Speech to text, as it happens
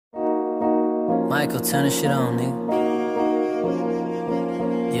Michael, turn the shit on, nigga.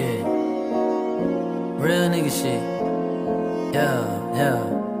 Yeah. Real nigga shit. Yeah, yeah.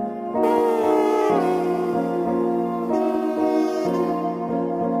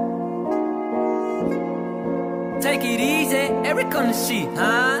 Take it easy, Eric on the sheet,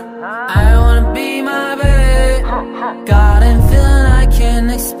 huh? I wanna be my babe. Got a feeling I can't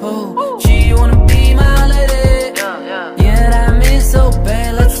expose. She wanna be my lady. Yeah, that means so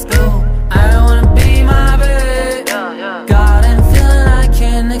bad, let's go. I wanna be my babe. Got a feeling I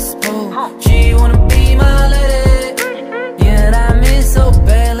can't expose. She wanna be my lady. Yeah, that means so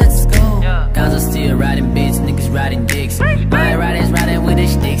bad, let's go. Gonzo still riding beats, niggas riding dicks. My riders riding with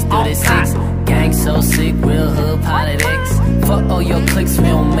his sticks, through the six. Gang so sick, real hood politics. Fuck all your clicks, we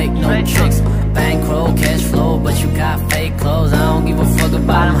don't make no tricks. Bankroll, cash flow, but you got fake clothes. I don't give a fuck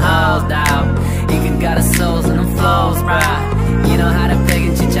about them hoes, dawg. You can got the souls and them flows, bruh. You know how to pick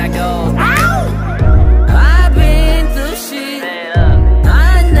and chachacos. I've been through shit,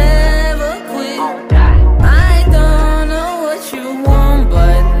 I never quit. I don't know what you want,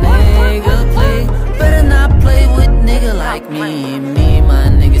 but nigga play. Better not play with nigga like me,